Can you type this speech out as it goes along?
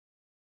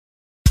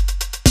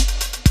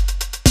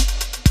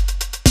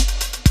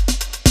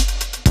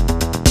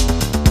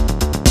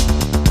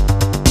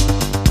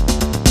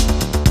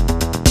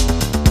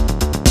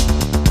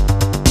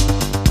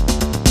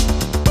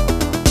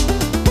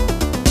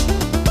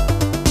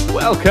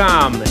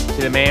Welcome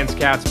to the Man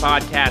Scouts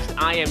podcast.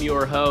 I am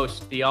your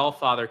host, the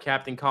All-Father,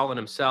 Captain Colin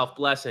himself.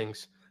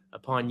 Blessings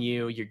upon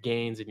you, your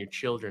gains, and your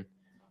children,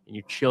 and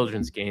your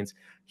children's gains.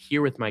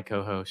 Here with my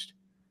co-host,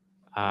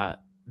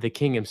 the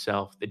king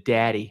himself, the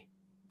daddy.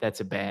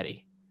 That's a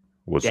baddie.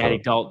 What's Daddy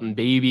up? Dalton,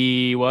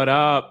 baby. What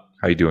up?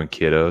 How you doing,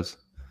 kiddos?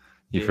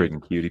 You Dude.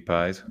 freaking cutie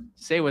pies.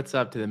 Say what's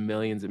up to the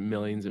millions and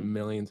millions and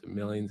millions and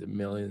millions and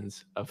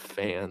millions of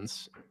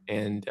fans.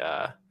 And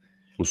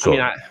What's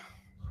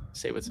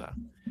say what's up.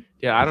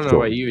 Yeah, I don't know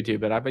about you two,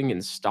 but I've been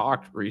getting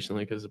stalked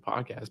recently because of the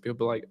podcast. People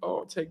be like,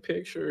 "Oh, take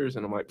pictures,"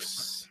 and I'm like,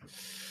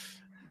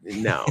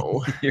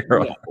 "No,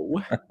 no,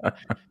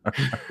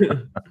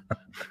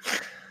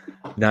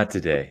 Not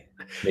today.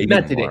 Maybe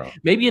not tomorrow. today.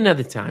 Maybe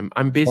another time.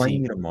 I'm busy.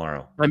 Find me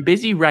tomorrow. I'm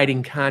busy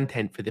writing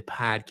content for the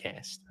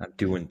podcast. I'm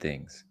doing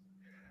things.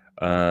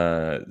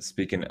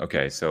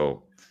 Okay,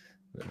 so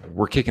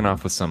we're kicking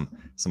off with some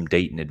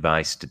dating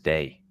advice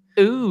today.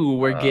 Ooh,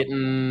 we're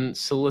getting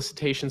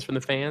solicitations from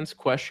the fans,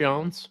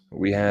 questions.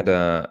 We had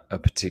a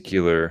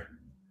particular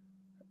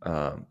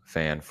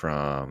fan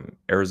from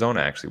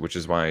Arizona, actually, which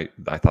is why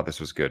I thought this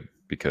was good,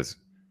 because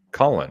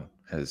Colin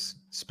has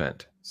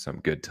spent some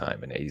good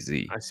time in AZ.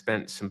 I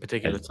spent some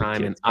particular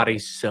time in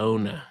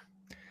Arizona.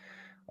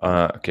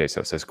 Okay,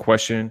 so it says,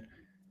 question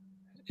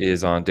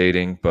is on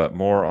dating, but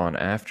more on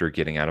after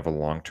getting out of a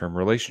long-term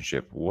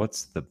relationship.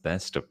 What's the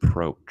best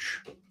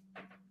approach?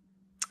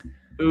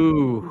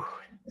 Ooh.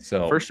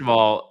 So first of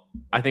all,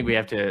 I think we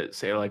have to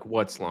say, like,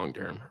 what's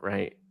long-term,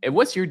 right? And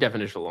what's your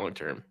definition of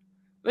long-term?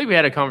 I think we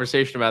had a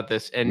conversation about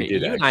this, and you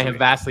and I have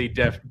vastly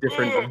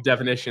different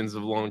definitions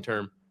of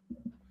long-term.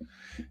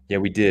 Yeah,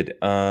 we did.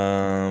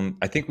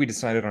 I think we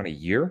decided on a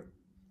year.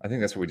 I think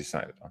that's what we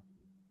decided on.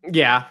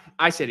 Yeah,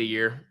 I said a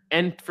year.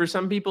 And for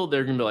some people,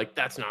 they're going to be like,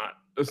 that's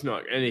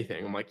not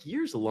anything. I'm like,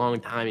 year's a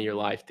long time in your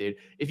life, dude.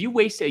 If you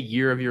waste a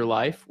year of your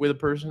life with a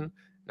person,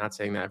 not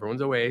saying that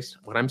everyone's a waste.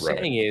 What I'm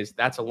saying is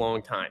that's a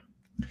long time.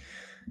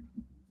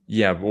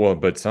 Yeah, well,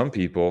 but some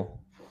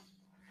people,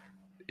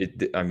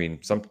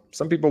 some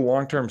people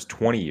long-term is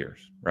 20 years,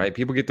 right?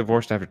 People get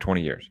divorced after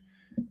 20 years.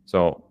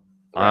 So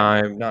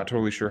I'm not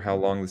totally sure how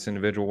long this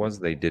individual was.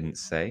 They didn't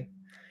say,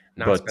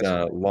 but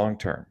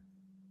long-term.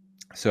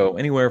 So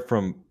anywhere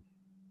from,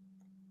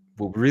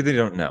 we really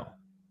don't know.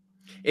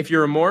 If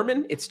you're a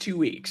Mormon, it's 2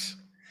 weeks.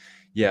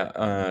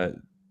 Yeah,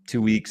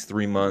 2 weeks,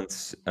 3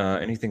 months,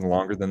 anything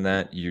longer than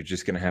that, you're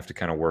just going to have to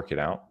kind of work it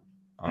out.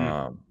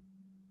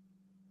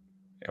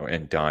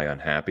 And die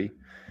unhappy.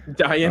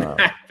 Die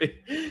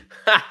unhappy.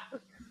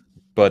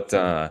 But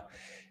I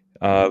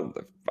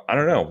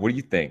don't know. What do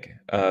you think?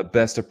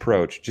 Best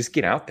approach? Just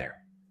get out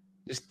there.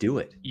 Just do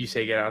it. You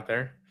say get out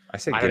there? I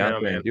say get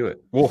out there and do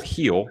it. We'll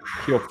heal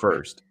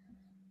first.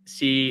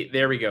 See,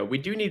 there we go. We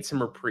do need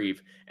some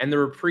reprieve. And the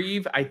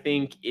reprieve, I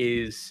think,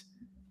 is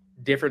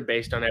different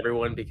based on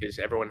everyone because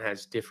everyone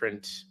has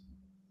different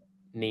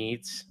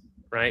needs,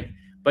 right?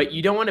 But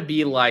you don't want to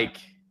be like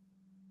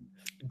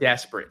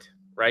desperate,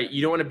 right?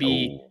 You don't want to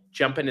be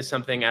jump into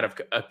something out of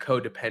a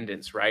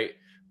codependence, right?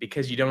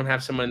 Because you don't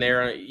have someone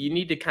there. You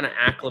need to kind of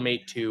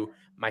acclimate to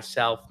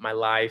myself, my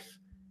life,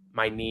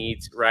 my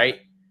needs,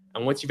 right?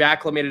 And once you've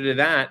acclimated to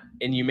that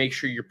and you make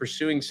sure you're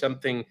pursuing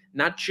something,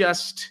 not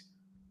just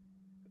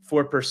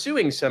for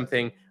pursuing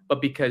something,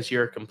 but because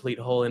you're a complete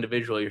whole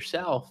individual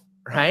yourself,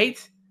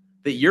 right?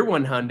 That you're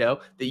 100,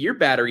 that your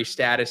battery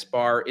status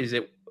bar is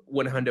at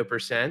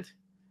 100%,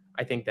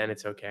 I think then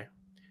it's okay.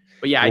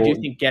 But yeah, I do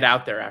think get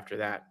out there after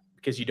that,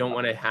 because you don't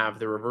want to have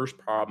the reverse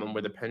problem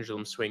where the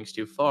pendulum swings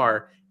too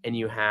far and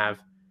you have,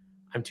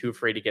 I'm too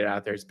afraid to get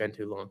out there. It's been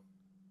too long.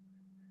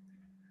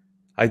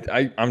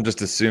 I'm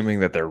just assuming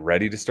that they're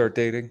ready to start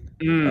dating.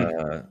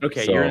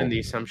 Okay, you're in the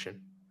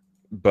assumption.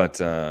 But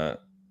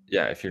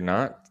yeah, if you're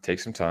not, take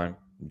some time,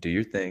 do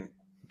your thing,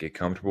 get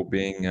comfortable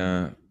being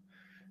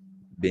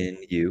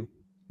you,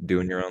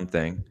 doing your own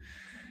thing,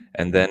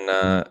 and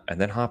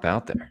then hop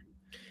out there.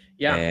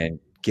 Yeah. And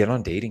get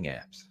on dating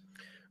apps.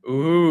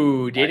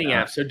 Ooh, dating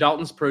apps. So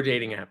Dalton's pro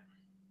dating app.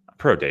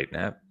 Pro dating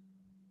app.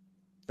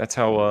 That's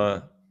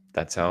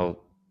how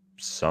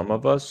some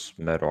of us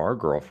met our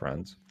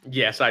girlfriends.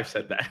 Yes, I've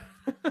said that.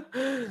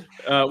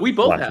 We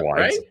both have,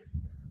 right?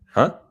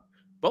 Huh?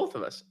 Both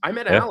of us. I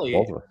met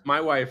Allie, my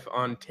wife,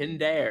 on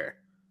Tinder.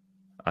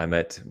 I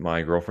met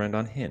my girlfriend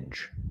on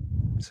Hinge.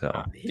 So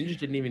Hinge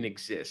didn't even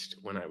exist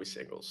when I was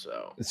single,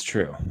 so it's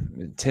true.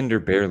 Tinder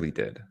barely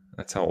did.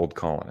 That's how old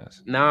Colin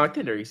is. No,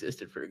 Tinder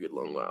existed for a good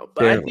long while.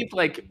 But I think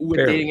like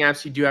with dating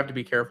apps, you do have to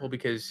be careful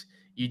because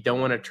you don't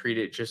want to treat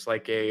it just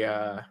like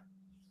a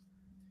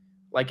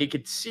like it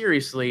could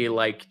seriously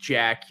like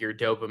jack your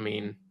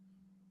dopamine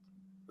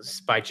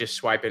by just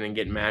swiping and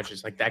getting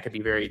matches. Like that could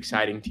be very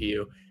exciting to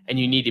you. And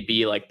you need to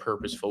be like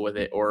purposeful with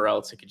it, or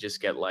else it could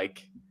just get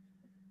like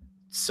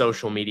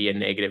social media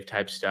negative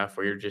type stuff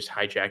where you're just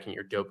hijacking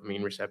your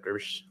dopamine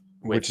receptors.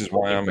 Which is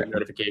why I'm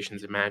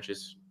notifications and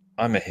matches.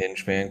 I'm a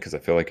Hinge fan because I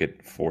feel like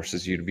it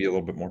forces you to be a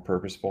little bit more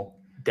purposeful.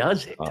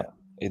 Does it?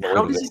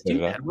 How does it do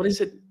that? What is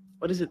it?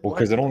 Well,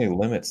 because it only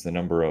limits the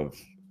number of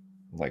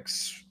like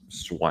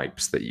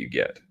swipes that you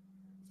get.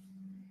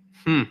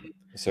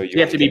 So You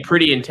have to be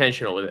pretty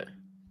intentional with it.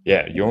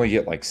 Yeah, you only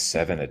get like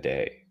 7 a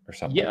day or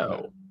something like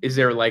that. Is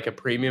there like a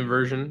premium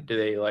version? Do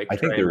they like I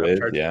think try and there is,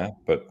 upcharge? yeah,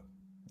 but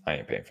I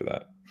ain't paying for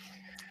that.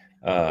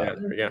 Yeah,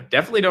 there we go.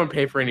 Definitely don't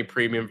pay for any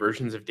premium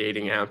versions of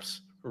dating apps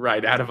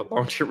right out of a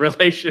long-term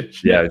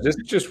relationship. Yeah,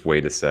 just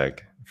wait a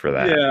sec for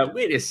that. Yeah,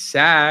 wait a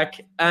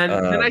sec. And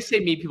then I say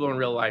meet people in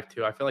real life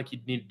too. I feel like you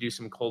need to do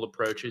some cold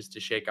approaches to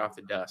shake off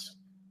the dust.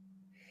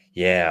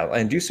 Yeah,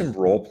 and do some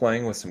role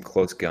playing with some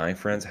close guy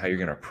friends, how you're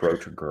gonna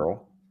approach a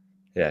girl.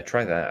 Yeah,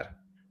 try that.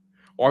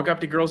 Walk up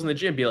to girls in the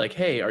gym, be like,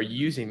 "Hey, are you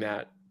using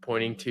that?"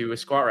 Pointing to a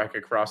squat rack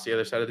across the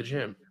other side of the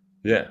gym.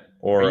 Yeah,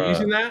 Are or you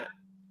using that?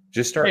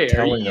 just start Hey, are you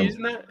telling them.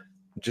 using that?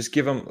 Just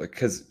give them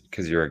because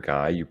you're a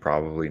guy, you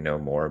probably know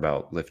more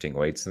about lifting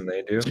weights than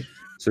they do.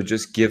 So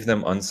just give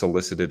them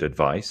unsolicited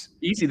advice.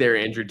 Easy there,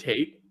 Andrew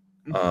Tate.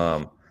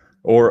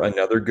 Or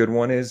another good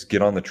one is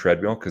get on the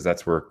treadmill because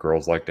that's where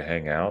girls like to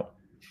hang out.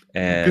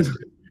 And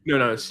No,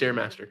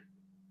 Stairmaster.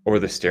 or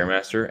the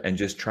Stairmaster, and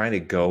just try to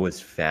go as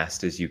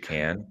fast as you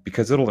can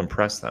because it'll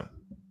impress them.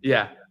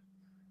 Yeah.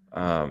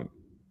 And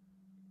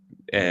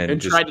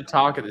just try to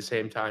talk at the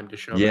same time to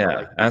show them.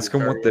 Yeah, ask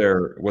them what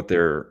their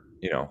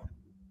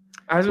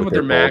ask them what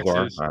their their max goals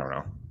are. is. I don't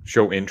know.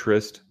 Show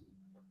interest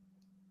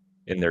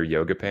in their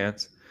yoga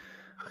pants.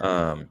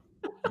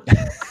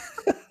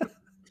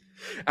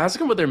 Ask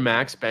them what their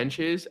max bench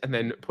is, and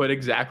then put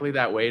exactly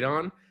that weight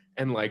on,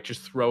 and like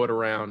just throw it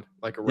around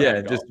like a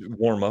rag doll. Just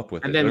warm up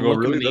with and it. then They'll go,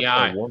 look them really? in the That's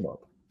my eye. warm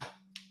up.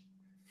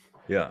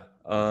 Yeah.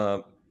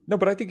 No,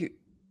 but I think it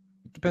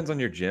depends on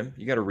your gym.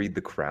 You got to read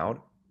the crowd,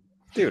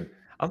 dude.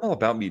 I'm all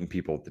about meeting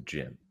people at the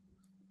gym.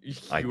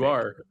 You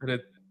are, and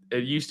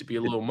it used to be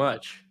a little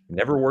much.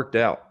 Never worked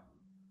out.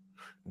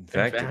 In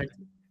fact,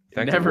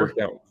 never it worked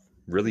out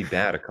really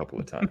bad a couple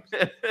of times.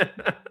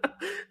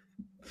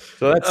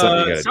 So that's something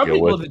you got to some deal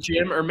people with. at the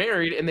gym are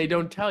married and they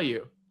don't tell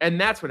you, and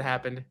that's what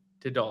happened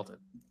to Dalton.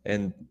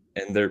 And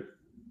they're,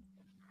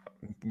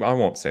 I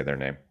won't say their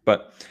name,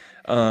 but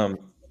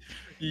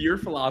your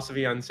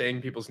philosophy on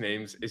saying people's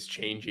names is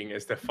changing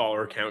as the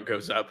follower count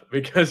goes up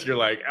because you're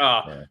like,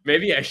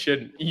 maybe I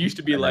shouldn't. You used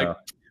to be like,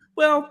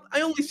 well,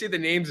 I only say the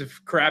names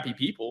of crappy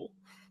people.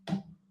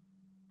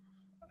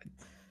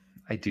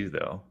 I do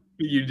though.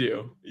 You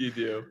do.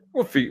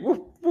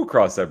 We'll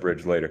cross that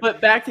bridge later.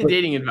 But back to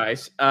dating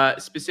advice,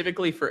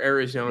 specifically for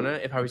Arizona.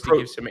 If I was to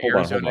give some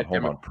Arizona,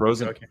 hold on.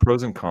 Pros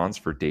and cons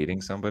for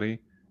dating somebody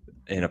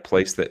in a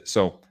place that.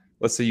 So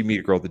let's say you meet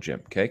a girl at the gym.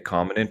 Okay,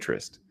 common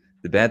interest.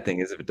 The bad thing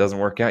is if it doesn't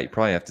work out, you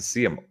probably have to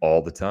see them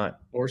all the time.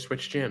 Or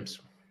switch gyms.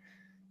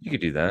 You could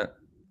do that.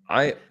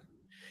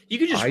 You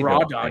could just raw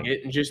dog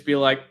it and just be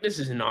like, this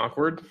isn't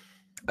awkward.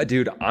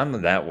 Dude, I'm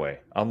that way.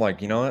 I'm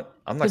like, you know what?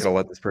 I'm not going to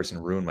let this person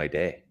ruin my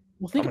day.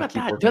 Well, think about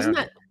that. Doesn't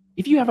that,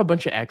 if you have a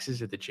bunch of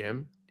exes at the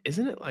gym,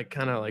 isn't it like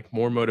kind of like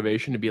more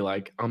motivation to be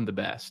like, I'm the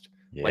best?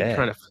 Yeah. Like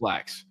trying to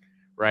flex,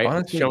 right?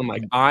 Honestly, showing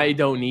like, I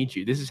don't need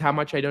you. This is how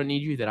much I don't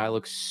need you that I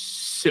look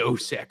so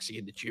sexy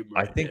in the gym.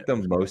 I think the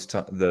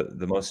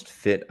most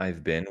fit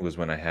I've been was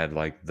when I had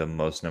like the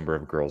most number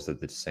of girls at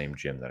the same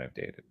gym that I've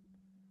dated.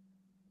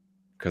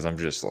 Because I'm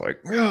just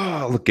like,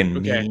 looking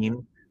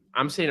mean.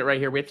 I'm saying it right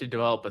here. We have to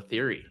develop a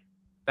theory.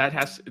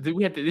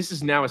 This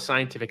is now a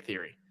scientific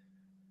theory.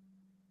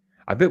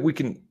 I bet we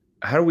can.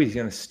 How are we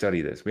going to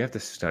study this? We have to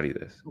study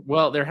this.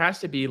 Well, there has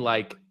to be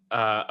like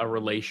a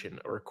relation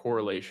or a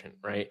correlation,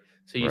 right?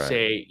 So you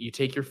say you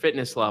take your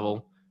fitness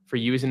level for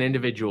you as an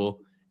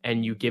individual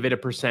and you give it a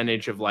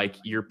percentage of like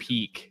your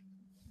peak.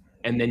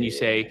 And then you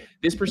say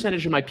this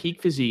percentage of my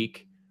peak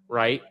physique,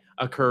 right,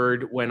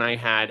 occurred when I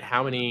had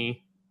how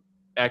many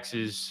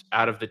X's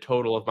out of the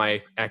total of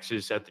my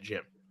X's at the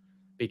gym.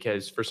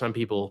 Because for some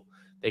people,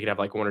 they could have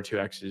like 1 or 2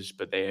 X's,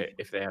 but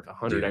if they have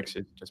 100 X's,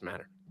 it doesn't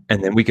matter.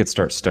 And then we could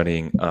start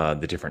studying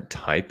the different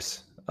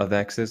types of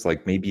X's.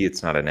 Like maybe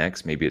it's not an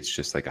X, maybe it's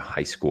just like a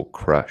high school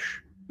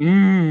crush.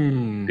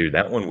 Dude,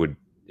 that one would,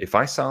 if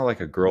I saw like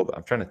a girl,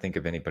 I'm trying to think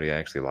of anybody I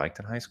actually liked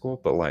in high school,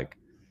 but like,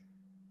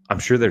 I'm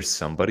sure there's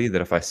somebody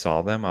that if I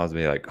saw them, I would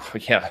be like, oh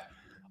yeah,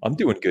 I'm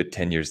doing good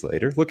 10 years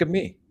later. Look at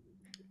me.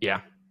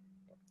 Yeah.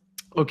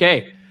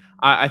 Okay.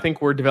 I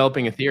think we're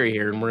developing a theory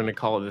here, and we're going to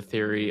call it the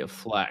theory of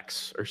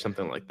flex or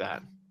something like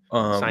that.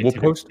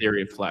 We'll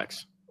theory of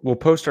flex. We'll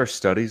post our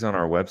studies on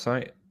our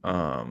website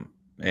and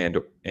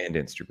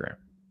Instagram.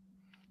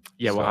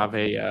 Yeah, we'll have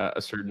a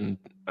certain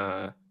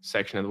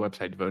section of the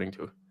website devoting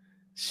to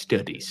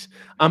studies.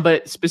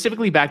 But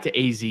specifically back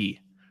to AZ,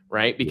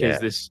 right? Because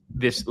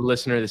this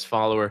listener, this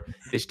follower,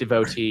 this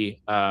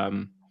devotee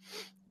of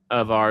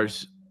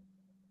ours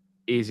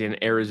is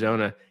in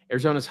Arizona.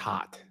 Arizona's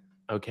hot,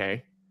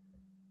 okay?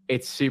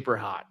 It's super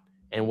hot.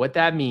 And what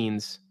that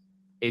means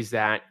is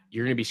that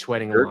you're going to be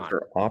sweating a lot.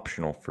 Shirts are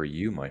optional for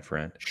you, my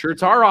friend.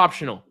 Shirts are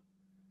optional.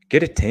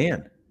 Get a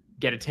tan.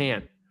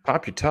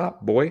 Pop your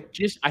top, boy.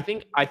 I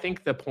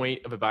think the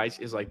point of advice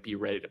is like be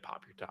ready to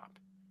pop your top,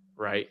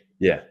 right?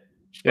 Yeah.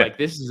 Like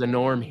this is a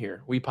norm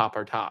here. We pop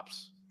our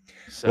tops.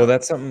 Well,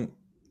 that's something.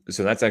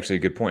 So that's actually a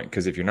good point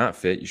because if you're not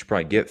fit, you should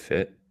probably get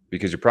fit.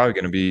 because you're probably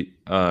going to be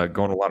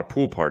going to a lot of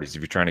pool parties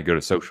if you're trying to go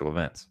to social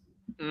events.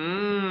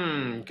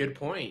 Good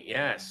point.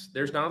 Yes.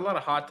 There's not a lot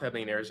of hot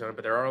tubbing in Arizona,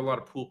 but there are a lot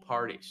of pool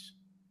parties.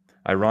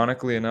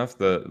 Ironically enough,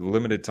 the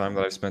limited time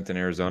that I've spent in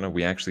Arizona,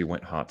 we actually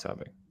went hot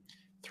tubbing.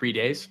 3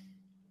 days?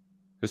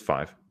 It was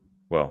 5.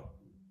 Well,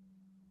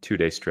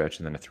 2-day stretch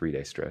and then a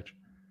 3-day stretch.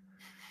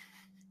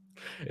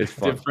 It's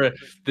fun. For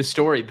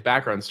the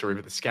background story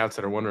for the scouts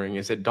that are wondering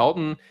is that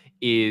Dalton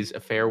is a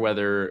fair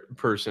weather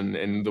person,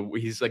 and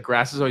he's like,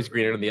 grass is always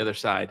greener on the other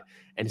side.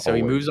 And so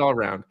he moves all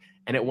around.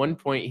 And at one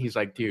point he's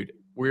like, dude,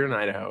 we're in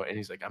Idaho. And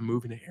he's like, I'm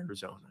moving to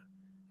Arizona.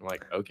 I'm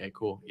like, okay,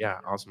 cool. Yeah,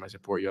 awesome. I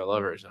support you. I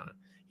love Arizona.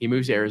 He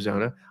moves to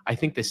Arizona. I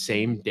think the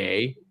same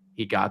day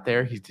he got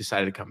there, he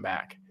decided to come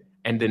back.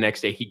 And the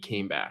next day he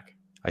came back.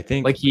 I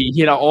think like he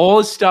had all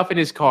his stuff in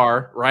his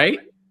car, right?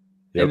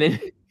 Yep. And then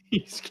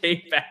he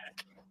came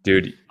back.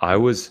 Dude, I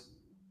was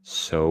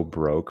so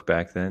broke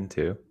back then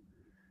too.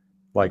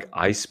 Like,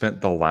 I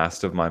spent the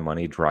last of my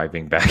money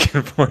driving back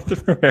and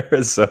forth from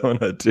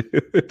Arizona,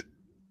 dude.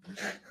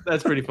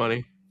 That's pretty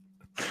funny.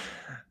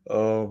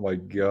 Oh my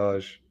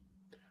gosh.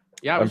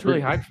 Yeah, I was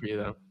really hyped for you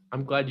though.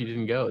 I'm glad you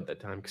didn't go at that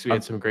time because we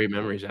had some great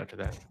memories after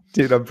that.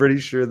 Dude, I'm pretty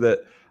sure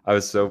that I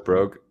was so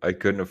broke I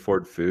couldn't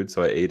afford food,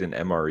 so I ate an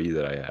MRE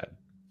that I had.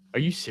 Are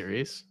you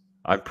serious?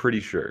 I'm pretty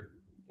sure.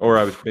 Or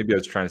I was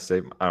trying to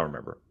save. I don't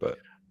remember, but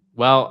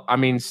well, I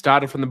mean,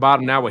 started from the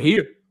bottom. Now we're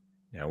here.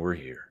 Yeah, we're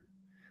here.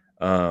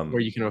 Where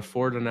you can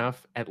afford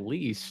enough, at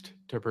least,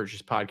 to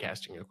purchase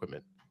podcasting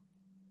equipment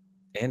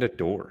and a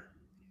door.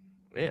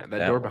 Yeah,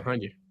 that door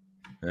behind you.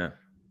 Yeah,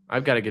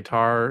 I've got a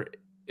guitar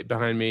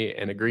behind me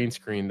and a green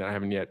screen that I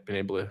haven't yet been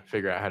able to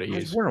figure out how to use. I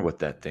was wondering what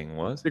that thing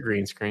was. The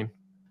green screen.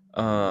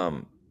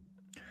 But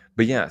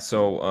yeah,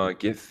 so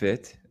get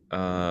fit.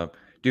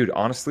 Dude,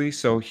 honestly,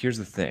 so here's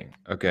the thing.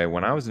 Okay,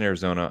 when I was in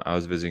Arizona, I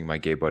was visiting my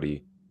gay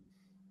buddy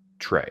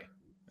Trey,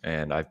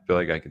 and I feel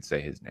like I could say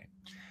his name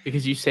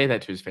because you say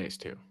that to his face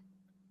too.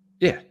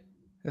 Yeah,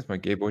 that's my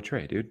gay boy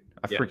Trey, dude.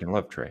 I freaking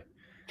love Trey.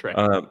 Trey.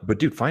 But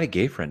dude, find a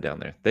gay friend down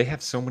there. They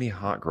have so many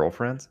hot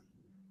girlfriends.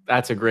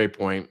 That's a great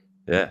point.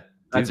 Yeah,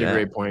 that's a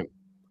great point.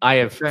 I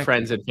have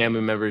friends and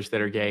family members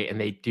that are gay,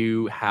 and they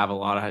do have a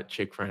lot of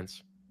chick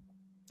friends.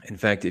 In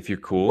fact, if you're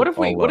cool, what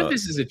if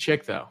this is a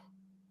chick though?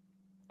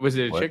 Was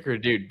it a chick or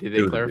a dude? Did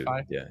they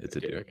clarify? Yeah, it's a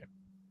dude. Okay.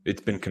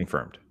 It's been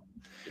confirmed.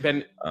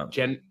 We're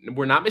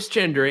not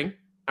misgendering.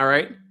 All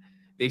right.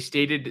 They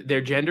stated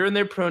their gender and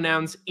their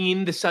pronouns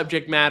in the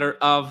subject matter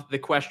of the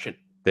question.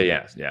 They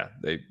asked, yeah.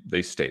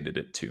 They stated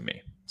it to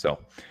me. So,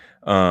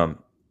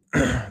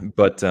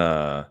 but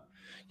yeah.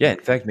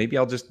 In fact, maybe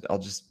I'll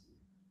DM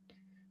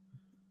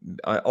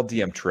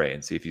Trey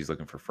and see if he's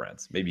looking for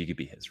friends. Maybe you could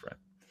be his friend.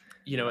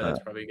 You know what? That's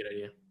probably a good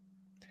idea.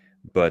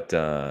 But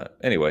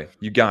anyway,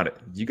 you got it.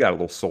 You got a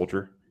little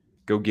soldier.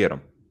 Go get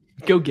him.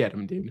 Go get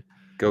him, dude.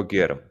 Go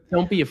get him.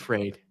 Don't be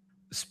afraid.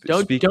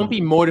 Don't be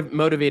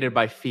motivated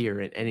by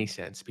fear in any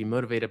sense. Be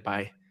motivated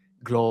by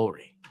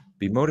glory.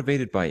 Be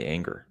motivated by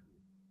anger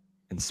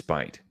and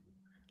spite.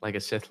 Like a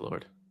Sith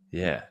Lord.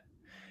 Yeah.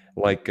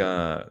 Like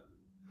so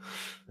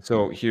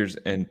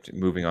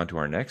moving on to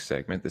our next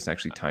segment. This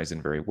actually ties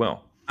in very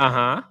well.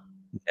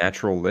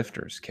 Natural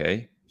lifters,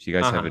 okay? So you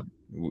guys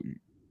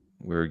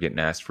we were getting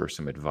asked for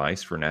some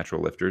advice for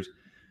natural lifters.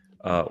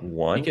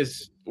 One,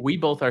 because we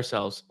both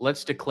ourselves,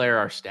 let's declare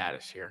our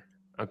status here.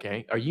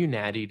 Okay. Are you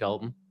Natty,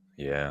 Dalton?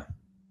 Yeah.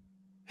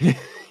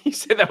 He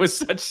said that with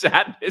such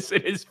sadness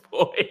in his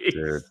voice.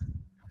 Dude.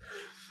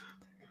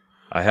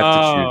 I have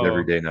to choose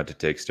every day not to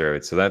take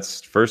steroids. So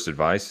that's first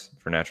advice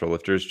for natural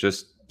lifters.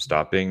 Just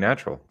stop being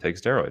natural. Take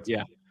steroids.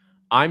 Yeah.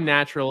 I'm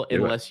natural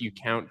unless you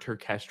count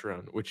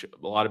testosterone, which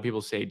a lot of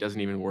people say doesn't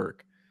even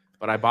work.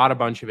 But I bought a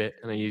bunch of it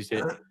and I used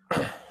it.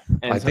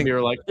 And some people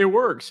were like, it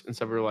works. And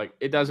some people were like,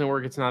 it doesn't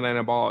work. It's not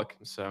anabolic.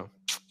 So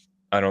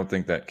I don't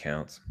think that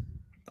counts.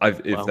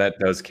 If that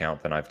does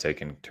count, then I've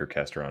taken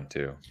testosterone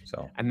too.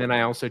 So and then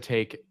I also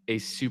take a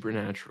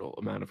supernatural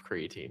amount of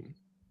creatine.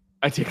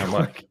 I take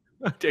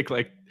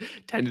like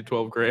 10 to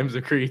 12 grams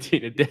of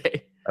creatine a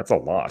day. That's a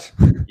lot.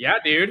 Yeah,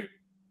 dude.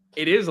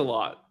 It is a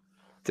lot.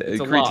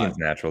 Creatine's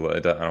natural.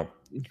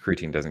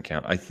 Creatine doesn't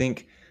count. I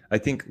think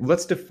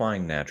let's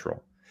define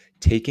natural.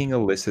 Taking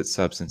illicit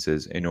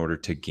substances in order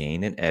to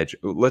gain an edge.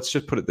 Let's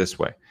just put it this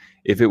way.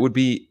 If it would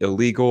be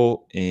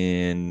illegal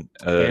in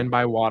banned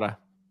by WADA.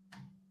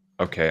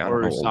 Okay, I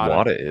don't know what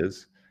WADA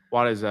is.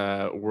 WADA is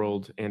a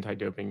World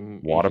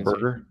Anti-Doping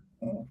Whataburger?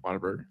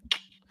 Whataburger.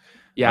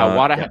 Yeah,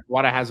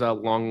 WADA has a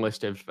long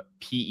list of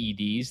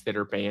PEDs that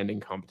are banned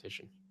in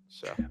competition.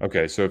 So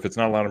okay, so if it's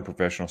not allowed in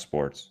professional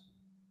sports,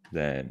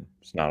 then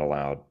it's not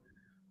allowed.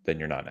 Then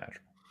you're not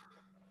natural.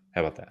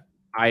 How about that?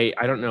 I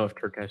don't know if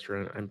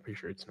testosterone. I'm pretty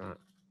sure it's not.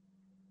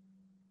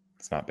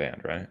 It's not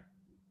banned, right?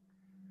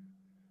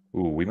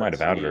 Ooh, we might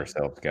have outed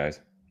ourselves,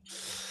 guys.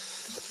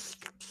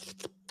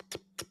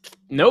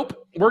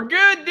 Nope, we're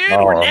good, dude.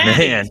 Oh, we're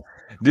man,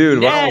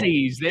 dude.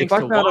 Natties. If I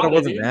found out it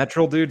wasn't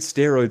natural, dude,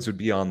 steroids would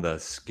be on the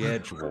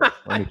schedule.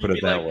 Let me put it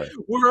that way.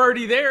 We're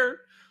already there.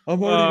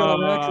 I'm already not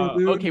natural,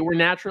 dude. Okay, we're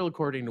natural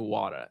according to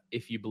WADA,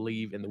 if you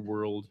believe in the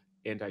World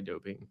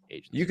Anti-Doping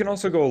Agency. You can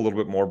also go a little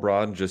bit more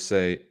broad and just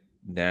say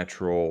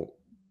natural,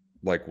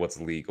 like what's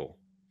legal.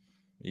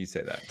 You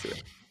say that too.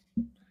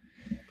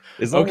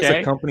 As long as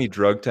a company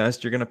drug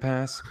test you're going to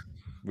pass,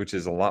 which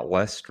is a lot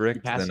less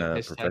strict than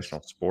a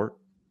professional sport.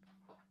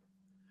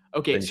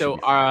 Okay, so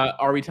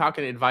are we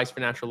talking advice for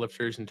natural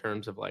lifters in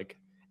terms of like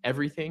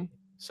everything?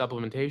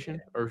 Supplementation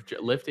or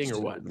lifting or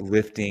what?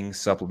 Lifting,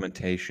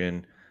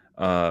 supplementation.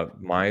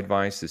 My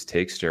advice is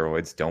take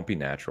steroids. Don't be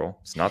natural.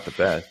 It's not the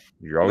best.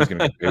 You're always going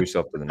to compare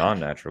yourself to the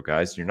non-natural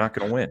guys. You're not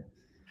going to win.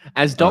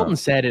 As Dalton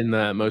said in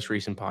the most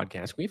recent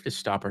podcast, we have to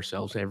stop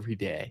ourselves every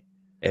day.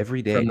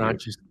 From not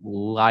just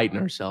lighting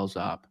ourselves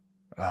up.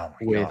 Oh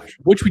my gosh.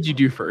 Which would you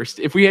do first?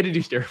 If we had to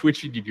do steroids,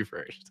 which would you do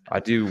first? I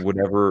do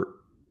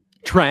whatever.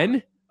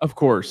 Tren, of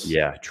course.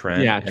 Yeah,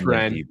 Tren. Yeah, and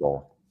Tren.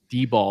 D-ball.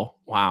 D-ball.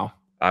 Wow.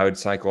 I would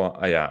cycle.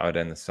 Yeah, I would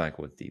end the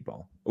cycle with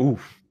D-ball.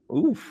 Oof.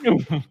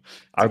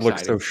 I'd look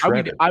so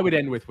shredded. I would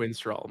end with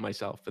Winstrol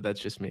myself, but that's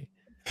just me.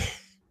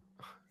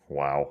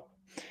 Wow.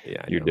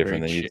 Yeah, you're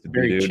different than you used to be,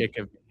 very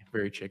dude.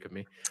 Very chick of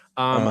me.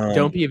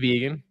 Don't be a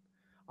vegan.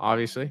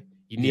 Obviously,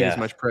 you need as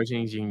much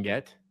protein as you can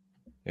get.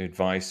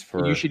 Advice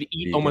for you should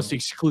eat almost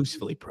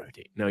exclusively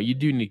protein. No, you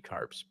do need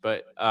carbs,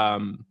 but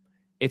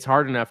it's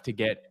hard enough to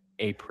get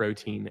a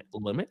protein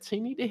limit. So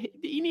you need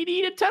to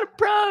eat a ton of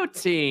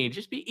protein.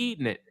 Just be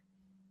eating it,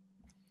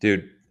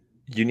 dude.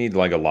 You need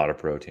like a lot of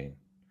protein.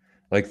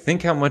 Like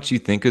think how much you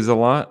think is a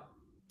lot,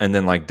 and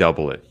then like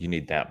double it. You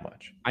need that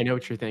much. I know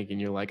what you're thinking.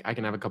 You're like, I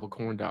can have a couple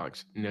corn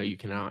dogs. No, you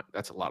cannot.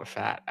 That's a lot of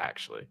fat,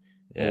 actually,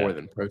 more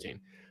than protein.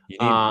 You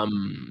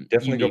need,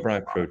 definitely go buy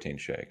a protein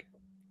shake.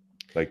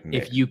 Like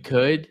mixed. If you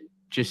could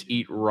just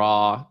eat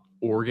raw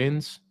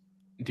organs,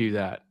 do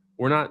that.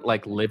 We're not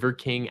like Liver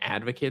King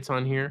advocates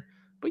on here,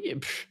 but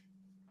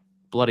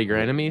blood of your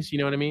enemies. You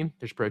know what I mean?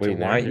 There's protein.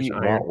 Why eat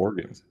raw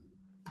organs?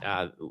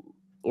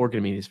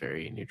 Organ meat is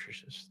very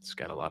nutritious. It's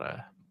got a lot of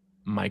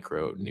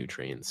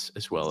micronutrients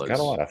as well as. It's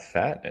got a lot of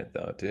fat in it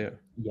though, too.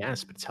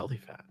 Yes, but it's healthy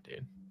fat,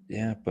 dude.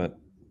 Yeah, but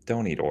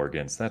don't eat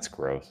organs. That's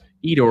gross.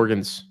 Eat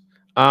organs.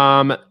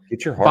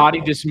 Get your heart body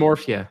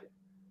dysmorphia.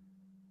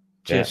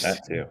 Just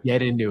that too.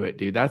 Get into it,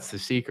 dude. That's the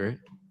secret.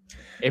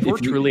 If we're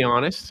truly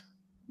honest,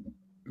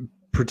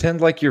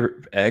 pretend like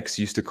your ex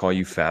used to call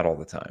you fat all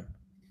the time,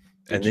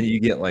 and then you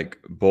get like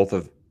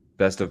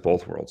best of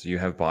both worlds. You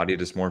have body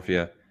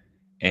dysmorphia,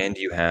 and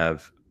you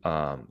have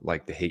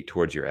like the hate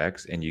towards your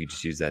ex, and you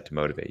just use that to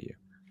motivate you.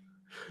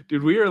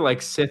 Dude, we are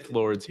like Sith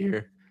lords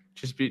here.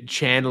 Just be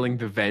channeling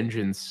the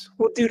vengeance.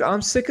 Well, dude,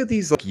 I'm sick of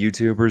these like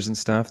YouTubers and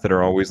stuff that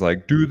are always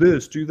like, do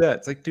this, do that.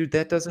 It's like, dude,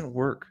 that doesn't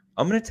work.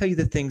 I'm going to tell you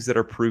the things that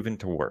are proven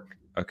to work.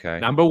 Okay.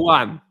 Number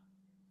one,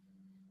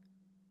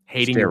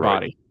 hating your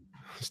body.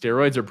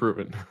 Steroids are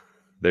proven.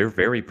 They're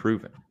very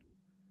proven.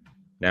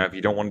 Now, if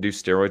you don't want to do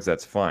steroids,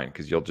 that's fine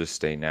because you'll just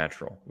stay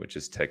natural, which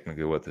is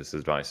technically what this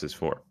advice is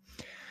for.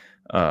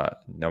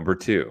 Number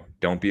two,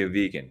 don't be a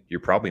vegan. You're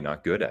probably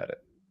not good at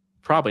it.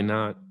 Probably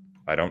not.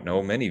 I don't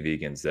know many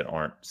vegans that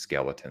aren't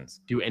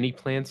skeletons. Do any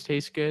plants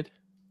taste good?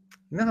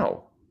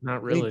 No.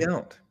 Not really. They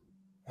don't.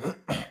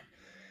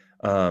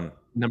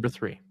 Number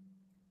three.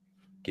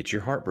 Get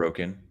your heart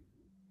broken.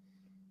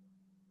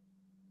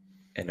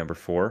 And number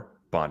four,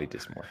 body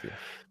dysmorphia.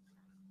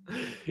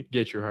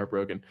 Get your heart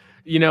broken.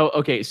 You know,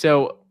 okay,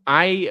 so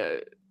I'm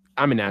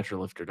a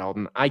natural lifter,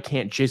 Dalton. I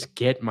can't just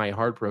get my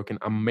heart broken.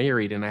 I'm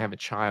married and I have a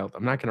child.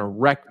 I'm not going to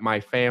wreck my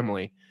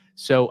family.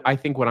 So I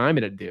think what I'm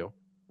going to do,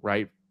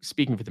 right,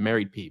 speaking for the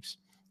married peeps,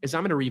 is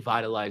I'm going to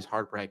revitalize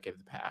Heartbreak of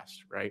the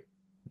past, right?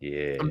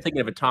 Yeah. I'm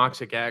thinking of a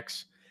toxic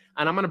ex,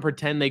 and I'm going to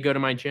pretend they go to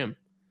my gym.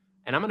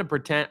 And I'm going to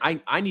pretend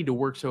I need to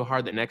work so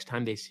hard that next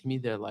time they see me,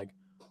 they're like,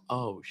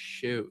 oh,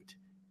 shoot,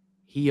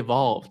 he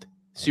evolved.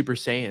 Super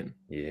Saiyan.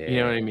 Yeah. You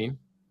know what I mean?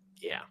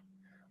 Yeah.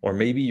 Or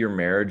maybe your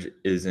marriage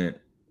isn't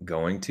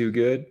going too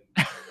good.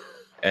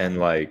 And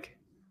like,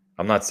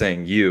 I'm not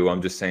saying you,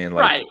 I'm just saying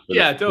like, right.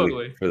 Yeah,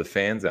 totally. For the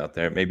fans out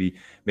there, maybe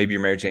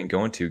your marriage ain't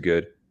going too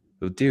good.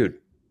 Well, dude,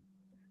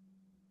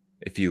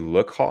 if you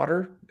look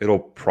hotter, it'll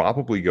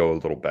probably go a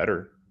little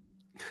better.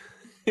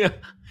 Yeah.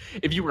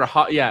 If you were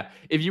hot,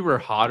 if you were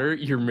hotter,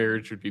 your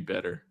marriage would be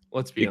better.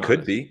 Let's be honest. It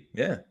could be,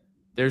 yeah.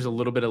 There's a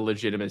little bit of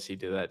legitimacy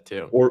to that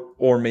too.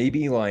 Or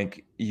maybe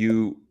like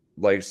you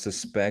like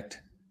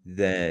suspect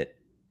that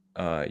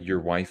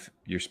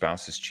your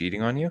spouse is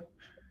cheating on you.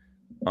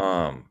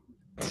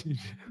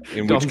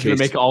 In which case, gonna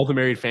make all the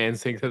married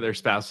fans think that their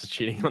spouse is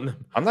cheating on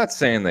them. I'm not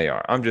saying they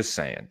are. I'm just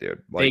saying,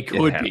 dude. Like, they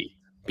could be.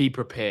 Be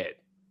prepared.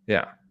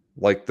 Yeah,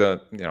 like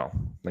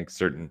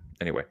certain.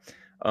 Anyway,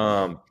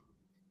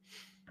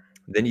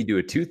 then you do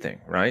a two thing,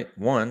 right?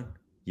 One,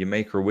 you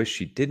make her wish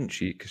she didn't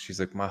cheat because she's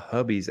like, my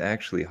hubby's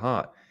actually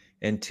hot.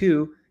 And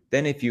two,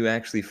 then if you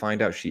actually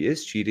find out she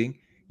is cheating,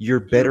 you're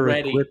better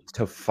equipped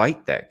to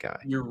fight that guy.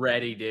 You're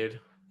ready, dude.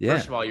 Yeah.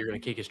 First of all, you're going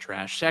to kick his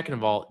trash. Second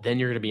of all, then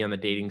you're going to be on the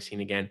dating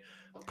scene again.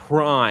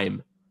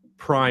 Prime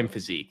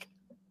physique.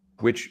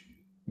 Which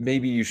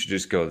maybe you should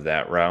just go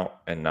that route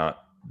and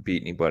not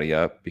beat anybody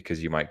up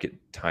because you might get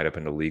tied up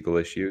into legal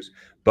issues.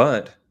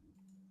 But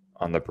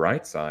on the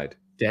bright side,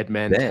 Dead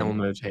men tell then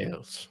no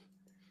tales.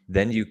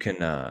 then you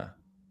can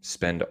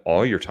spend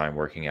all your time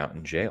working out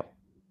in jail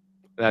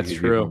That's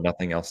because you have true.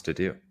 nothing else to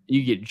do.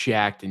 You get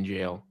jacked in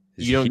jail.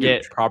 It's You don't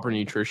huge. get proper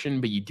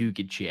nutrition, but you do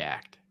get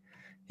jacked.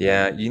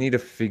 Yeah, you need to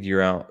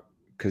figure out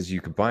because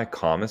you could buy a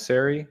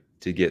commissary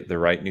to get the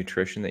right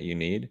nutrition that you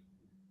need,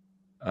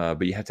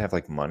 but you have to have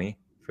like money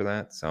for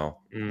that. So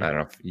I don't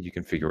know if you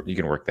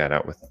can work that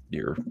out with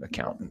your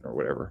accountant or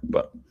whatever.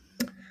 But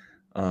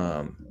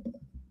um,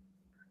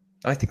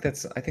 I think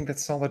that's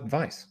solid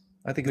advice.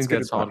 I think it's good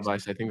that's solid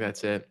advice. advice. I think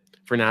that's it.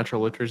 For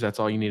natural lifters, that's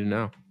all you need to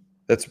know.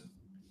 That's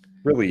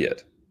really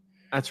it.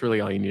 That's really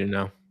all you need to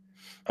know.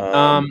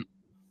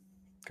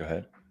 Go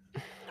ahead.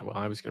 Well,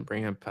 I was going to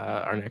bring up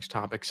our next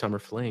topic, Summer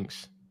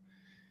Flings,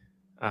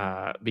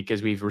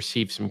 because we've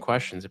received some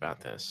questions about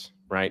this,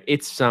 right?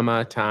 It's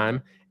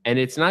summertime, and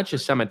it's not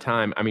just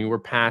summertime. I mean, we're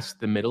past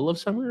the middle of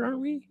summer, aren't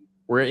we?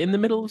 We're in the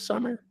middle of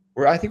summer.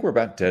 I think we're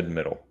about dead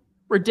middle.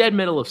 We're dead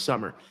middle of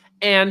summer.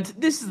 And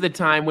this is the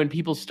time when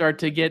people start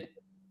to get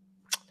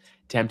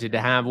tempted to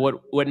have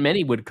what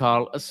many would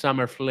call a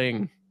summer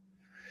fling.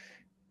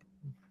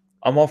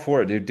 I'm all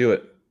for it, dude. Do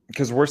it.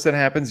 Because worse that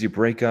happens, you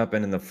break up,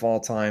 and in the fall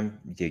time,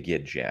 you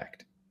get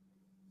jacked.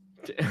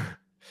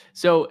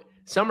 So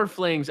summer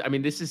flings, I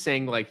mean, this is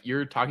saying like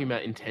you're talking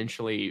about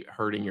intentionally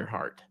hurting your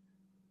heart.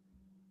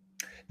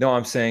 No,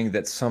 I'm saying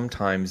that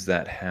sometimes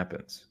that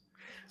happens.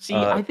 See,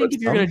 I think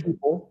if you're going to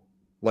people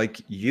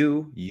like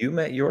you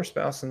met your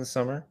spouse in the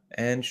summer,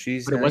 and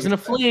she's. But it wasn't a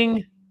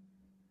fling.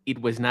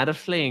 It was not a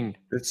fling.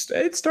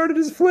 It started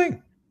as a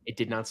fling. It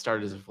did not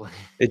start as a fling.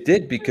 It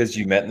did because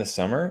you met in the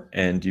summer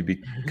and you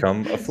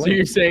become a fling. So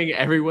you're saying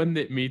everyone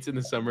that meets in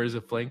the summer is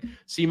a fling?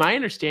 See, my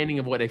understanding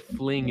of what a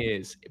fling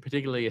is,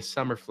 particularly a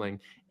summer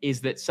fling,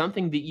 is that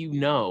something that you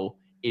know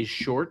is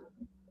short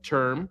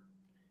term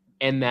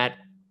and that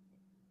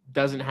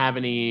doesn't have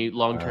any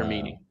long-term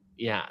meaning.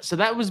 Yeah. So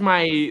that was my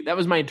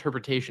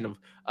interpretation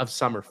of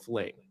summer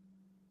fling.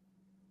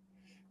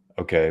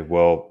 Okay,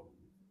 well,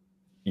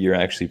 you're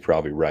actually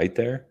probably right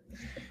there.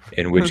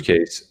 In which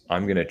case,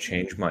 I'm going to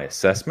change my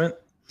assessment.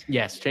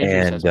 Yes, change your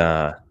assessment.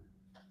 And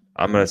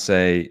I'm going to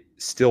say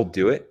still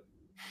do it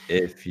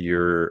if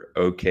you're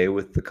okay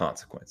with the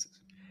consequences,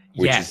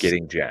 which is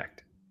getting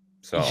jacked.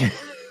 So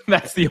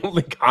that's the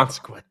only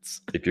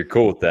consequence. If you're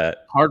cool with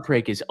that.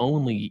 Heartbreak is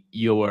only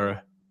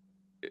your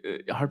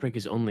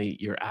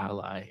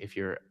ally if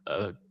you're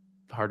a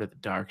part of the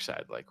dark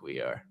side like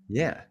we are.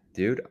 Yeah,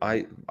 dude,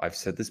 I've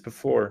said this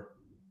before.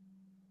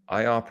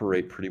 I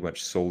operate pretty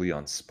much solely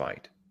on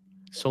spite.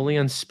 Solely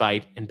on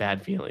spite and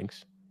bad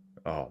feelings.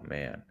 Oh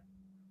man.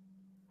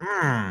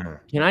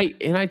 Can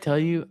I tell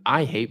you,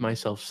 I hate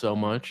myself so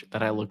much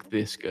that I look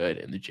this good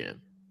in the gym.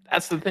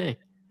 That's the thing.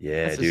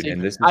 Yeah, dude.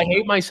 And I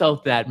hate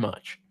myself that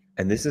much.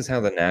 And this is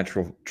how the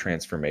natural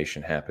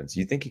transformation happens.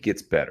 You think it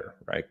gets better,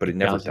 right? But it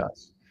never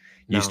does.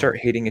 You start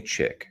hating a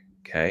chick,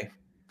 okay?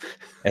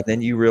 And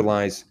then you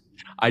realize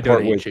I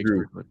don't hate chicks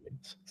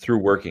through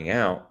working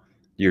out,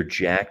 you're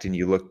jacked and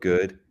you look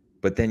good.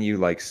 But then you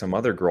like some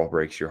other girl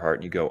breaks your heart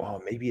and you go,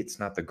 oh, maybe it's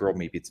not the girl,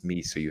 maybe it's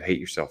me. So you hate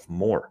yourself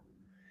more.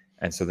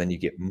 And so then you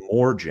get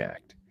more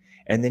jacked.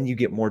 And then you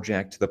get more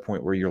jacked to the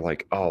point where you're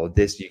like, oh,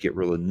 you get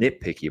real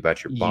nitpicky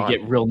about your body. You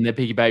get real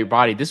nitpicky about your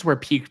body. This is where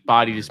peak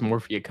body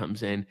dysmorphia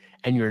comes in,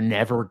 and you're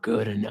never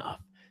good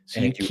enough. So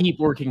you keep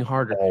working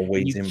harder.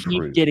 Always and you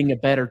improve. keep getting a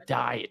better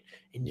diet.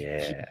 And you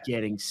keep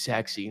getting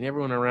sexy. And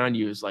everyone around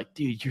you is like,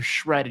 dude, you're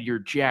shredded, you're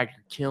jacked,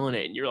 you're killing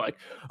it. And you're like,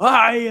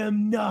 I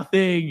am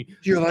nothing.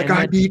 You're like,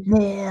 I need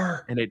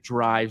more. And it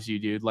drives you,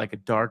 dude, like a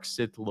dark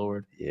Sith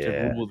Lord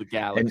to rule the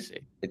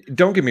galaxy. And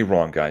don't get me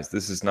wrong, guys.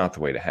 This is not the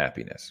way to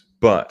happiness.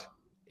 But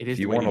it is if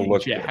you want to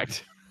look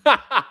jacked.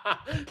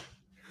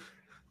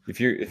 If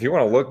you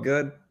want to look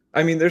good,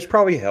 I mean, there's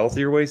probably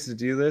healthier ways to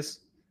do this.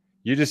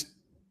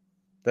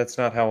 That's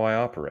not how I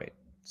operate.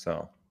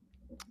 So.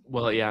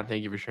 Well, yeah,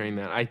 thank you for sharing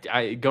that.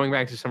 I going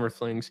back to summer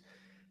flings,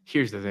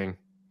 here's the thing.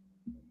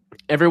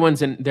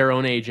 Everyone's in their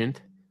own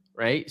agent,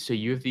 right? So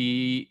you have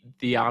the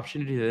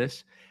option to do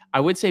this. I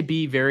would say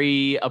be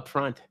very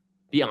upfront,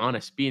 be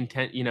honest, be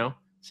intent,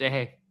 say,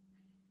 hey,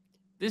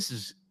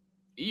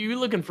 you're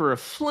looking for a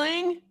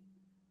fling,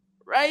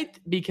 right?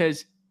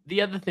 Because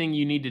the other thing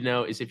you need to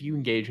know is if you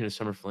engage in a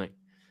summer fling,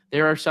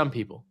 there are some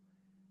people,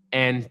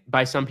 and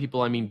by some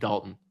people, I mean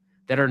Dalton,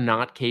 that are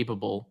not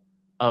capable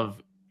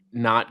of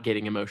not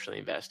getting emotionally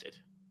invested.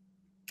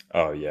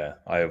 Oh yeah,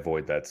 I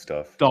avoid that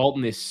stuff.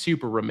 Dalton is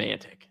super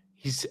romantic.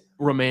 He's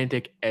super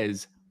romantic.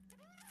 Here's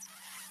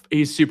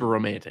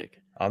romantic.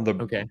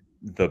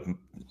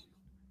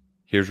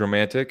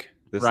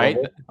 This right?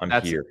 level,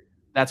 I'm here.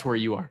 That's where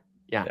you are.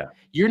 Yeah.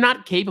 You're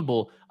not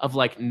capable of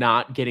like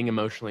not getting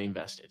emotionally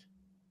invested.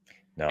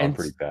 No, I'm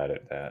pretty bad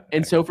at that.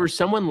 And so for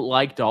someone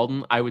like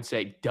Dalton, I would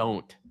say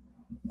don't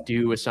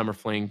do a summer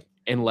fling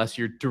unless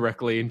you're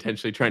directly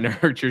intentionally trying to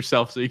hurt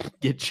yourself so you can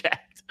get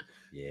jacked.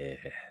 Yeah.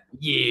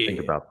 Yeah.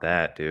 Think about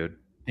that, dude.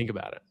 Think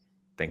about it.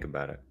 Think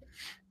about it.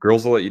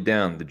 Girls will let you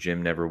down. The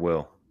gym never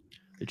will.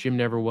 The gym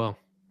never will.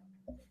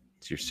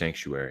 It's your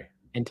sanctuary.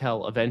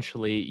 Until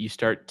eventually you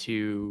start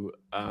to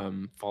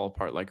fall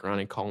apart like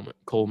Ronnie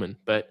Coleman.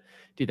 But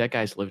dude, that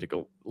guy's lived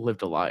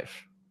a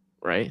life,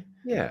 right?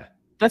 Yeah.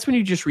 That's when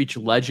you just reach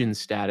legend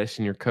status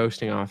and you're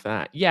coasting off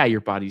that. Yeah, your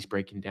body's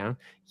breaking down.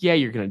 Yeah,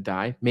 you're gonna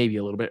die, maybe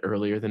a little bit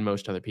earlier than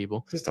most other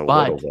people. Just a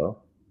little,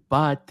 though.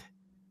 But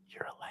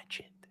you're a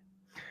legend.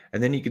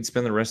 And then you can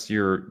spend the rest of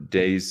your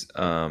days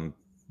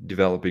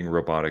developing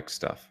robotic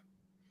stuff,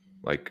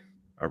 like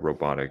a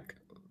robotic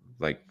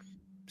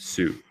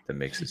suit that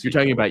makes it. You're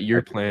talking about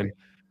your plan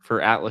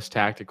for Atlas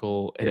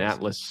Tactical and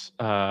Atlas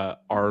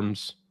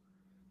Arms.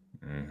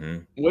 Mm-hmm.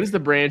 What is the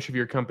branch of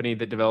your company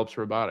that develops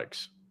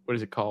robotics? What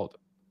is it called?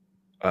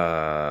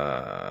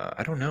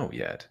 I don't know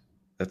yet.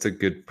 That's a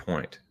good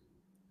point.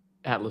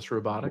 Atlas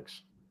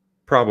Robotics?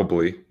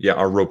 Probably. Yeah,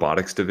 our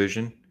robotics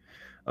division,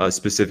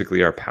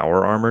 specifically our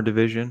power armor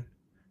division,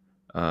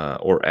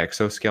 or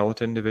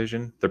exoskeleton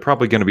division. They're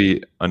probably going to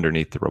be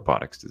underneath the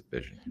robotics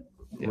division.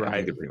 Yeah, I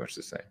think they're pretty much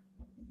the same.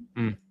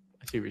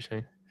 I see what you're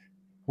saying.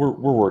 We're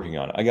working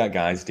on it. I got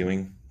guys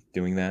doing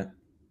that.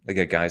 I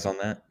got guys on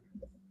that.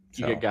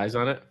 You get guys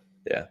on it?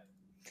 Yeah.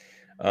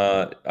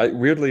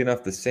 Weirdly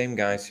enough, the same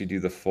guys who do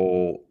the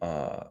full,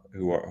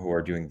 who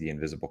are doing the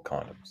invisible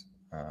condoms.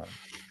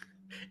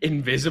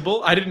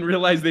 Invisible? I didn't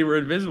realize they were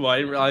invisible. I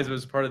didn't realize it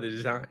was part of the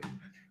design.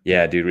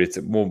 Yeah, dude, it's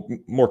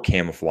more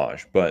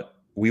camouflage, but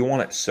we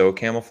want it so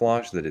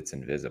camouflage that it's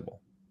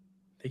invisible.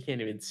 They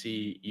can't even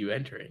see you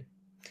entering.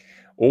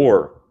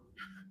 Or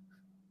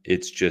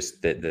it's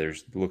just that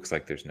looks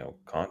like there's no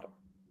condom.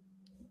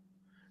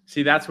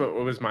 See, that's what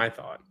was my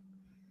thought.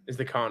 Is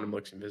the condom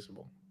looks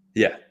invisible.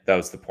 Yeah, that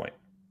was the point.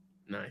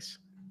 Nice.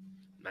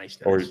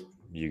 Or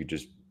you could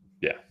just,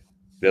 yeah.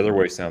 The other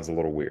way sounds a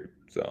little weird.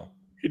 So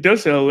it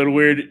does sound a little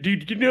weird.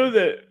 Dude, did you know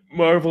that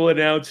Marvel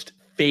announced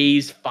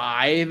Phase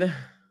 5 and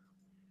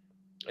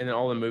then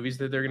all the movies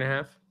that they're going to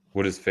have?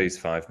 What does Phase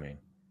 5 mean?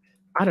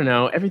 I don't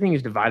know. Everything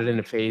is divided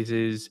into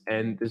phases,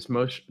 and this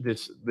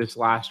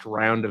last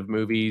round of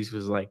movies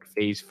was like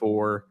Phase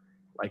 4.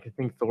 Like I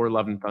think Thor: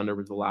 Love and Thunder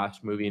was the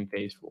last movie in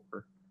Phase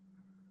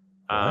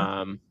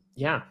 4.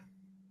 Yeah.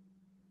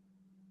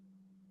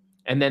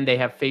 And then they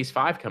have Phase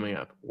 5 coming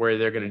up where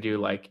they're going to do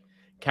like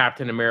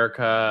Captain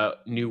America,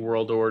 New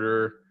World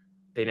Order.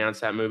 They announced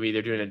that movie.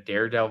 They're doing a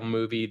Daredevil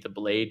movie, the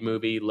Blade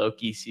movie,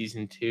 Loki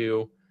season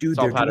 2. Dude,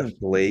 they're doing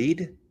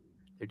Blade?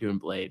 They're doing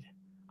Blade.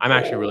 I'm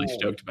actually really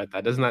stoked about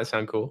that. Doesn't that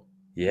sound cool?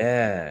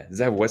 Yeah. Does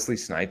that have Wesley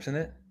Snipes in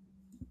it?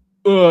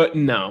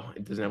 No,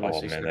 it doesn't have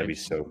Wesley Snipes. That'd be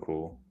so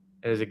cool.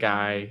 There's a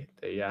guy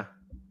that, yeah.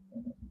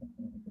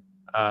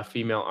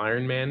 Female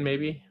Iron Man,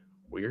 maybe?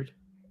 Weird.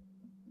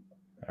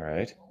 All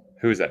right.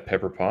 Who is that?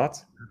 Pepper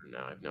Potts? No,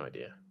 I have no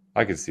idea.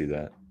 I could see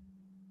that.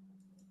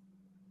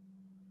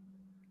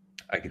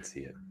 I could see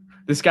it.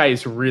 This guy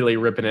is really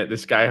ripping it.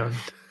 This guy on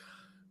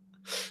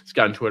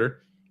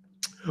Twitter.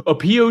 A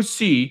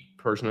POC,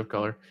 person of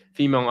color,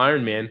 female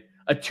Iron Man,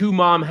 a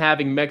two-mom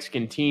having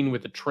Mexican teen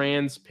with a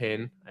trans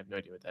pin. I have no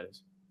idea what that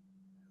is.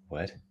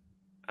 What?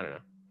 I don't know.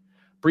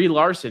 Brie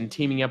Larson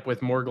teaming up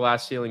with more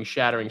glass ceiling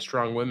shattering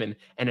strong women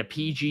and a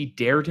PG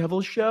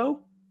Daredevil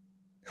show?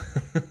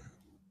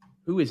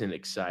 Who isn't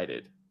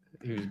excited?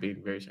 He was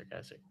being very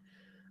sarcastic.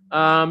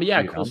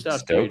 Yeah, dude, cool stuff,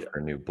 stoked for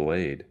a new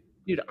Blade.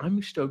 Dude,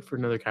 I'm stoked for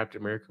another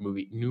Captain America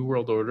movie. New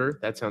World Order.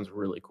 That sounds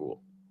really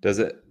cool. Does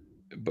it?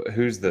 But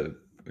who's the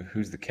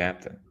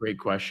captain? Great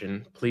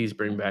question. Please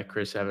bring back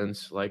Chris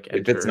Evans. Like,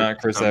 if it's not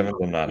Chris Evans,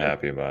 I'm not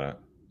happy about it.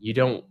 You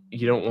don't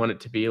want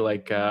it to be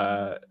like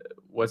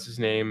what's his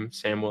name?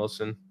 Sam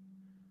Wilson,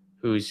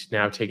 who's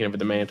now taking over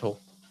the mantle.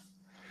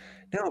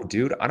 No,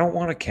 dude, I don't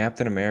want a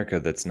Captain America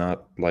that's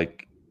not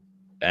like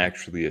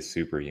actually a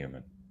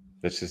superhuman.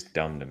 That's just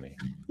dumb to me.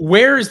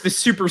 Where is the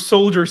super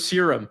soldier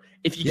serum?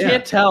 If you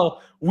can't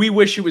tell, we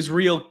wish it was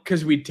real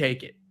because we'd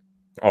take it.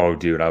 Oh,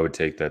 dude, I would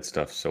take that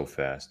stuff so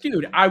fast.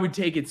 Dude, I would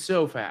take it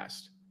so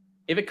fast.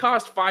 If it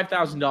cost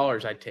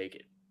 $5,000, I'd take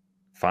it.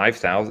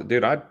 5,000,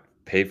 dude, I'd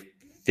pay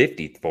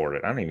 50 for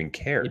it. I don't even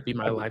care. It'd be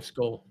my life's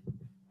goal.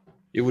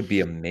 It would be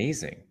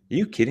amazing. Are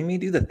you kidding me,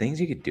 dude? The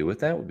things you could do with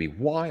that would be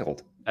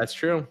wild. That's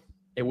true.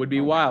 It would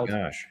be wild.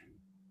 Gosh.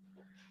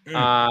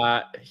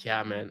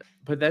 Yeah, man.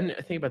 But then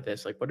think about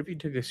this. Like, what if you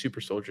took a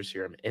super soldier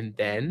serum and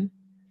then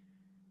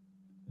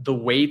the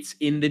weights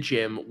in the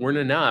gym weren't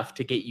enough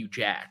to get you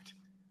jacked?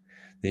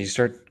 Then you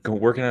start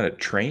working out at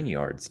train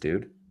yards,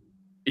 dude.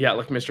 Yeah,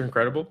 like Mr.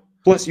 Incredible.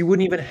 Plus, you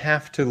wouldn't even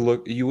have to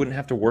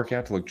work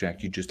out to look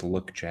jacked. You just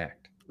look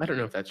jacked. I don't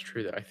know if that's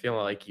true, though. I feel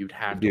like you'd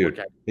have to look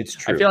jacked. It's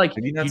true. I feel like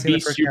have you not you'd seen be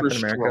the first super Captain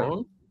America?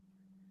 strong.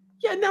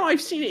 Yeah, no,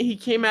 I've seen it. He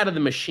came out of the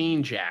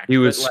machine jacked. He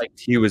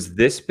was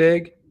this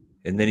big,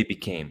 and then he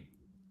became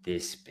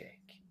this big.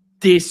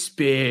 This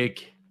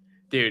big.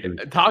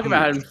 Dude, talk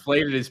about how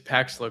inflated his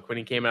pecs look when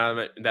he came out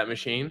of that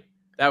machine.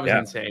 That was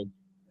insane.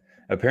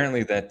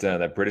 Apparently,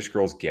 that British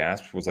girl's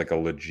gasp was like a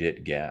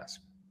legit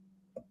gasp.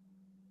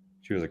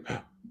 She was like,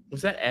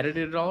 was that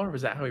edited at all, or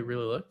was that how he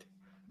really looked?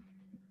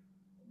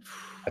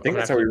 I think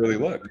that's how he really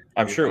looked.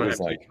 I'm sure it was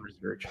like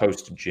research.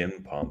 Post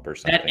gym pump or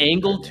something. That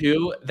angle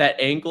too. That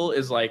angle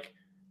is like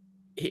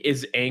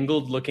is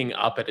angled looking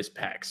up at his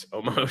pecs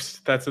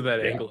almost. That's what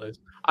that angle is.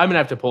 I'm gonna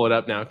have to pull it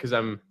up now because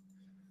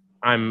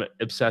I'm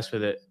obsessed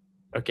with it.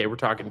 Okay, we're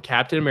talking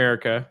Captain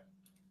America.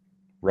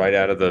 Right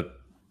out of the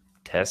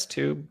test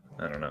tube?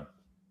 I don't know.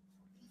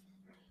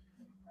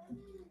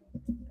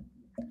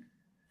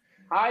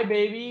 Hi,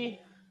 baby.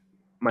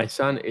 My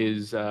son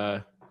is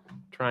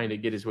trying to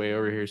get his way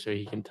over here so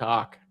he can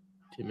talk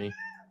to me.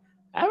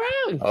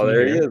 Oh,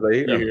 there he is.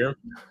 You hear him?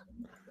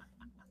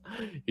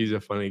 He's a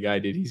funny guy,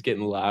 dude. He's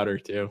getting louder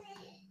too.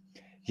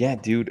 Yeah,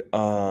 dude.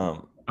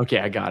 Okay,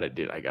 I got it,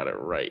 dude. I got it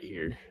right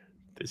here.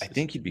 I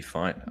think you'd be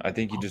fine. I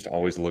think you just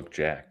always look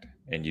jacked,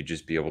 and you'd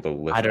just be able to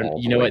lift. I don't.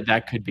 You know what?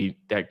 That could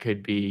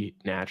be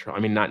natural. I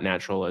mean, not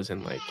natural as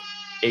in like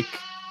it.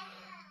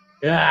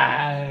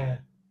 Ah.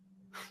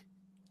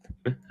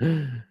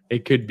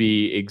 It could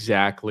be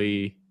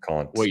exactly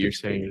what you're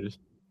saying. It is.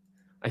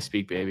 I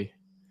speak, baby.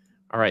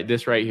 All right,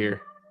 this right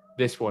here,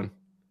 this one.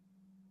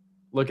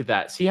 Look at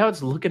that. See how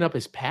it's looking up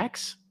his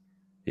pecs?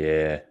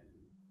 Yeah.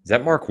 Is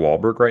that Mark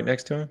Wahlberg right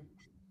next to him?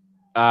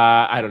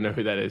 I don't know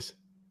who that is.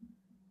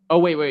 Oh,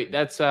 wait.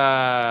 That's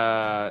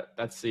the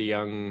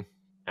young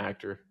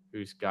actor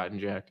who's gotten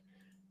jacked.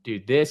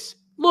 Dude,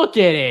 look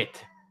at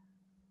it.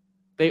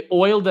 They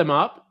oiled him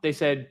up. They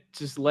said,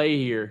 just lay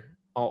here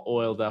all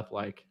oiled up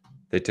like.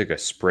 They took a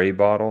spray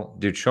bottle.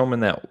 Dude, show him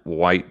in that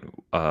white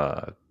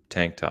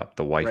tank top,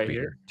 the wife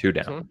beater. 2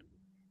 down.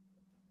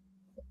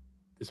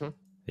 This one?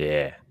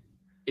 Yeah.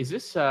 Is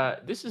this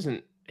this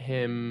isn't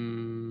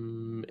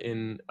him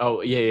in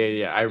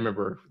yeah. I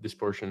remember this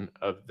portion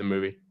of the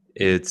movie.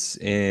 It's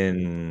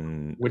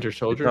in Winter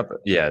Soldier?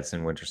 It's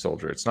in Winter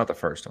Soldier. It's not the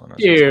first one.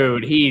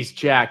 Dude, he's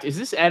jacked. Is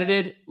this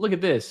edited? Look at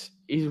this.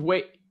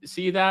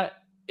 See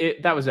that?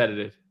 That was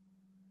edited.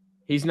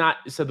 He's not,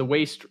 so the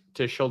waist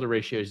to shoulder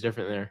ratio is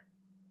different there.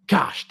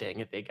 Gosh dang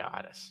it, they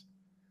got us.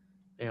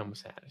 They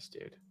almost had us,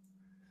 dude.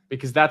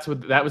 Because that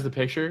was the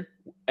picture.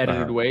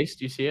 Edited waist.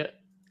 Do you see it?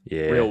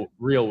 Yeah.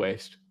 Real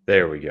waist.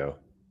 There we go.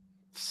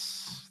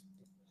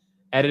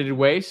 Edited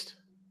waist.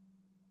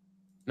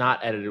 Not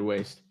edited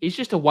waist. He's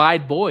just a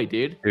wide boy,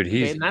 dude. Dude,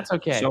 he's and that's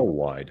okay. So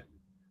wide.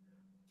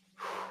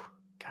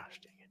 Gosh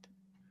dang it.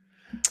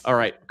 All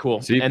right,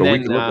 cool. See, but we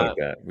can look like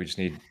that. We just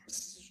need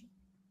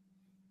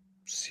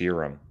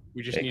serum.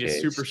 We just need a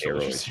super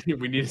soldier.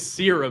 We need a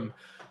serum,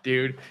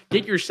 dude.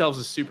 Get yourselves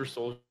a super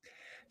soldier.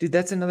 Dude,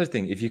 that's another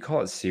thing. If you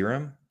call it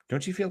serum,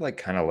 don't you feel like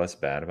kind of less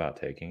bad about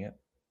taking it?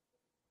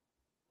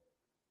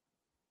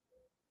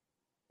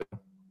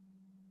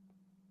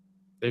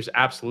 There's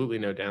absolutely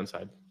no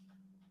downside.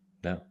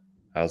 No.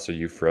 Also,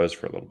 you froze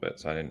for a little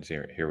bit, so I didn't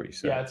hear what you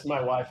said. Yeah, it's my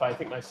Wi-Fi. I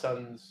think my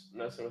son's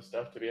messing with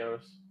stuff, to be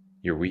honest.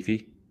 Your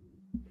Wi-Fi?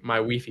 My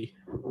Wi-Fi.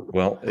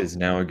 Well, is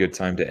now a good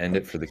time to end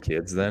it for the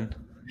kids then?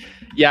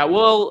 Yeah,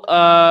 we'll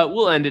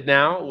end it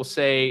now. We'll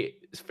say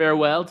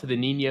farewell to the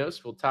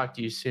Ninos. We'll talk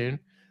to you soon.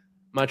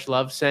 Much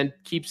love.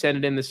 Keep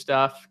sending in the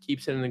stuff.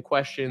 Keep sending in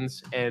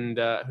questions, and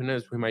who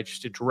knows, we might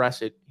just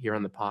address it here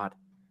on the pod.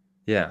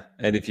 Yeah,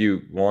 and if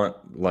you want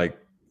like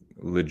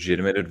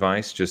legitimate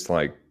advice, just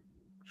like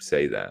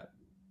say that,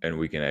 and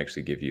we can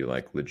actually give you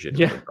like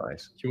legitimate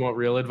advice. If you want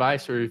real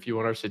advice, or if you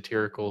want our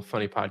satirical,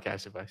 funny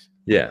podcast advice.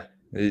 Yeah,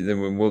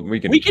 then we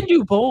can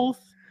do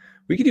both.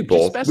 We can do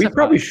both. We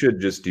probably should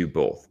just do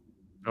both.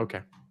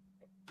 Okay.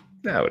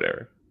 No,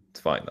 whatever. It's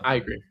fine though. I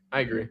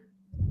agree.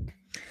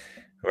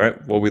 All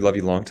right. Well, we love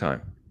you long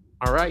time.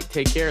 All right.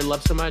 Take care.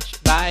 Love so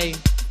much. Bye.